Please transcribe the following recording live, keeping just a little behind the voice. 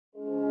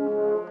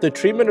The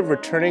treatment of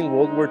returning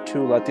World War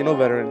II Latino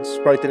veterans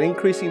sparked an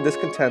increasing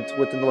discontent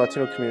within the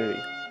Latino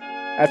community.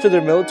 After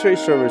their military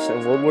service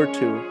in World War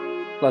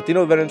II,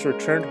 Latino veterans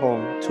returned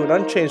home to an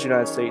unchanged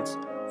United States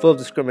full of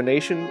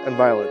discrimination and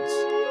violence.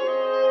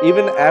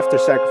 Even after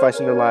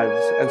sacrificing their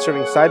lives and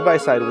serving side by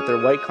side with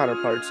their white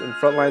counterparts in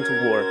front lines of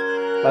war,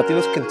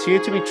 Latinos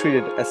continued to be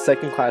treated as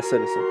second-class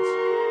citizens.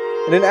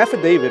 In an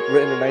affidavit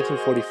written in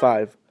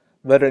 1945,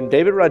 veteran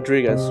David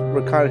Rodriguez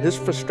recounted his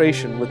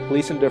frustration with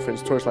police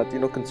indifference towards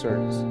Latino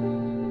concerns.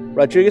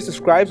 Rodriguez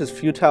describes his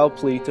futile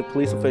plea to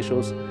police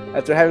officials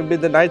after having been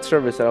denied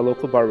service at a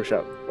local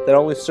barbershop that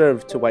only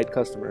served to white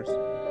customers.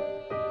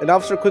 An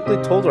officer quickly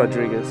told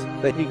Rodriguez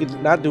that he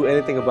could not do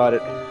anything about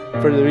it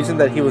for the reason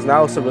that he was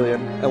now a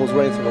civilian and was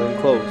wearing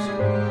civilian clothes.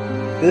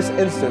 This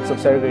instance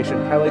of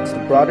segregation highlights the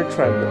broader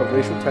trend of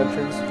racial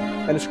tensions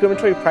and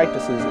discriminatory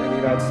practices in the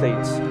United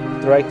States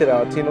directed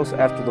at Latinos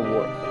after the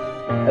war.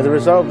 As a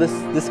result of this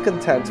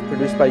discontent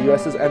produced by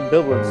U.S.'s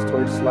ambivalence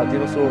towards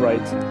Latino civil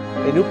rights,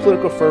 a new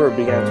political fervor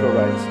began to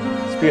arise,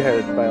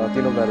 spearheaded by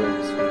Latino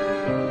veterans.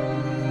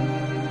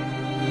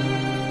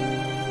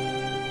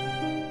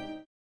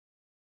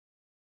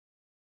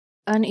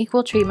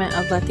 Unequal treatment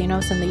of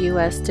Latinos in the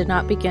U.S. did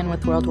not begin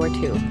with World War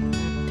II.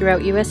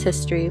 Throughout U.S.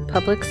 history,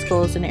 public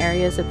schools in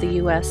areas of the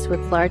U.S. with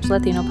large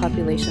Latino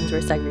populations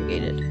were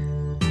segregated.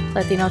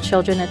 Latino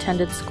children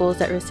attended schools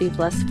that received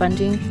less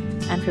funding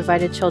and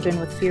provided children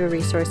with fewer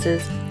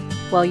resources,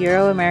 while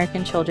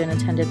Euro-American children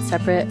attended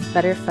separate,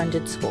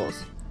 better-funded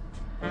schools.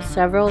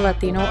 Several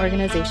Latino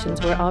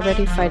organizations were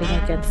already fighting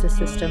against the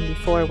system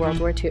before World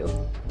War II.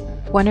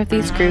 One of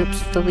these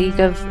groups, the League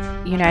of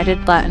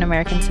United Latin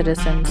American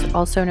Citizens,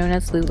 also known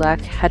as LULAC,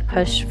 had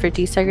pushed for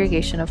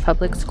desegregation of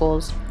public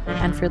schools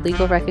and for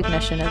legal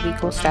recognition of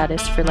equal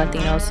status for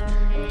Latinos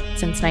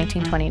since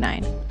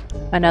 1929.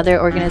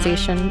 Another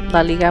organization,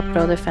 La Liga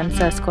Pro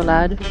Defensa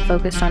Escolar,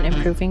 focused on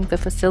improving the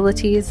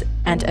facilities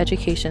and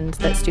educations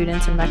that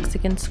students in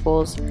Mexican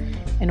schools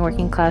in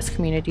working-class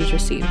communities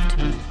received.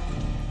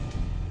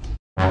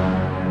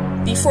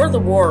 Before the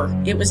war,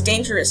 it was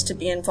dangerous to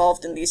be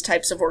involved in these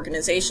types of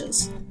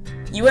organizations.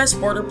 U.S.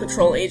 Border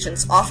Patrol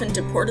agents often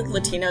deported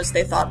Latinos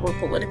they thought were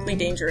politically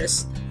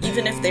dangerous,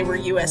 even if they were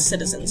U.S.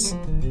 citizens.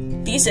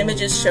 These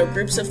images show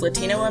groups of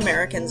Latino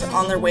Americans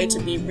on their way to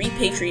be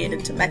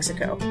repatriated to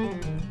Mexico.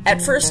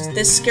 At first,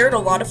 this scared a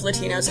lot of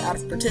Latinos out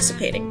of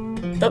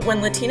participating, but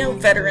when Latino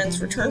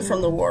veterans returned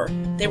from the war,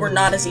 they were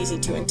not as easy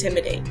to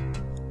intimidate.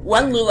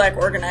 One LULAC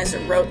organizer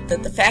wrote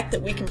that the fact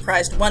that we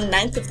comprised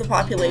 1/9 of the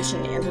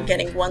population and were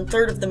getting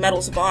 1/3 of the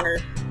Medals of Honor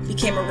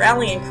became a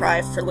rallying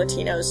cry for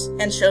Latinos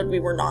and showed we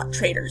were not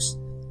traitors.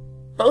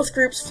 Both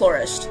groups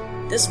flourished.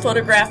 This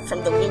photograph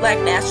from the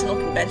LULAC National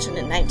Convention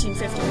in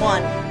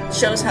 1951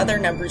 shows how their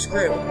numbers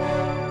grew.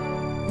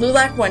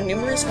 LULAC won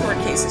numerous court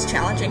cases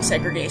challenging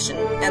segregation,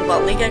 and La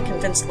Liga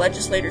convinced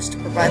legislators to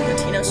provide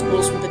Latino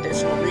schools with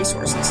additional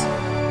resources.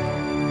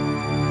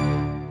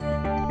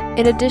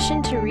 In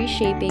addition to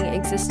reshaping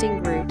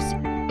existing groups,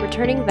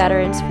 returning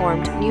veterans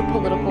formed new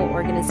political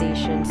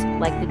organizations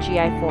like the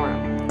GI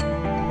Forum.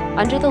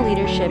 Under the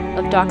leadership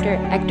of Dr.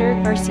 Hector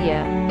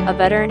Garcia, a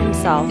veteran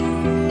himself,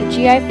 the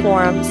GI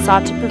Forum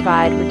sought to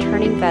provide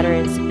returning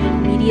veterans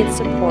immediate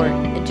support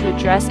and to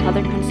address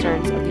other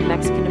concerns of the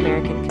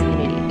Mexican-American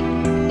community.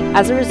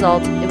 As a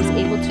result, it was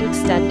able to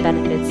extend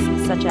benefits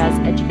such as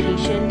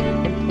education,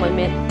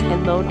 employment,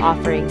 and loan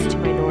offerings to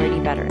minority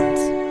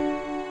veterans.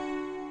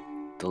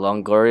 The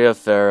Longoria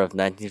Affair of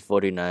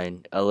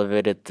 1949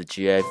 elevated the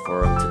GI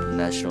Forum to the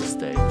national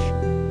stage.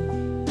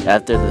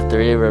 After the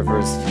Three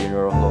Rivers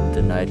Funeral Home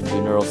denied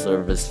funeral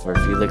service for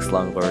Felix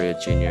Longoria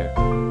Jr.,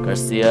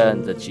 Garcia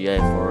and the GI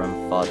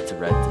Forum fought to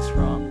right this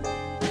wrong.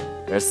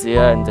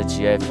 Garcia and the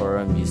GI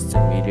Forum used the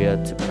media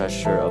to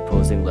pressure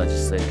opposing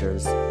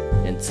legislators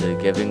into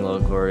giving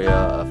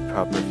Longoria a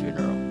proper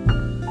funeral.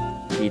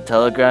 He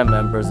telegrammed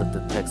members of the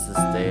Texas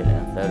state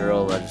and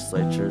federal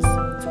legislatures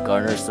to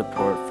garner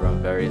support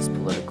from various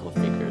political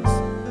figures.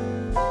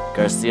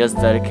 Garcia's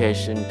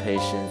dedication,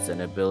 patience,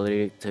 and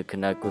ability to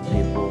connect with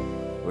people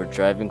were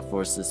driving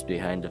forces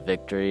behind the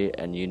victory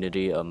and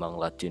unity among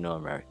Latino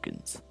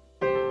Americans.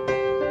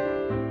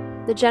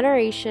 The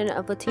generation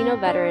of Latino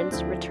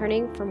veterans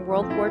returning from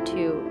World War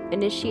II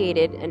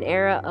initiated an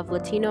era of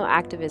Latino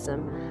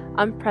activism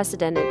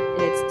unprecedented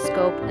in its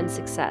scope and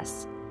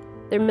success.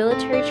 Their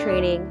military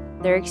training,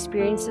 their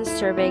experiences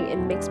serving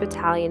in mixed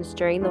battalions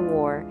during the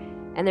war,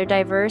 and their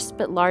diverse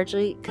but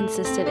largely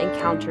consistent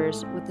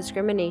encounters with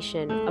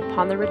discrimination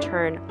upon the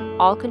return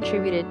all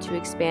contributed to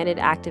expanded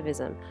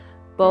activism,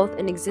 both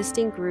in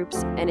existing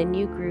groups and in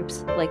new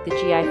groups like the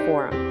GI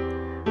Forum.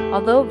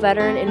 Although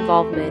veteran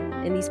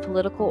involvement in these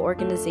political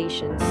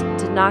organizations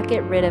did not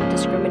get rid of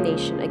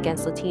discrimination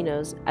against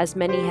Latinos as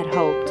many had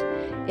hoped,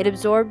 it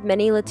absorbed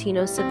many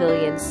Latino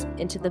civilians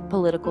into the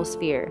political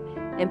sphere,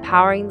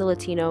 empowering the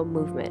Latino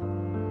movement.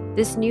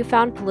 This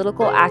newfound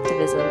political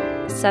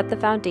activism set the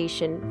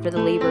foundation for the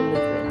labor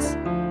movements,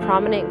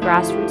 prominent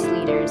grassroots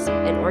leaders,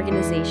 and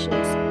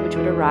organizations which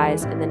would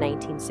arise in the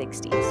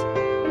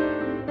 1960s.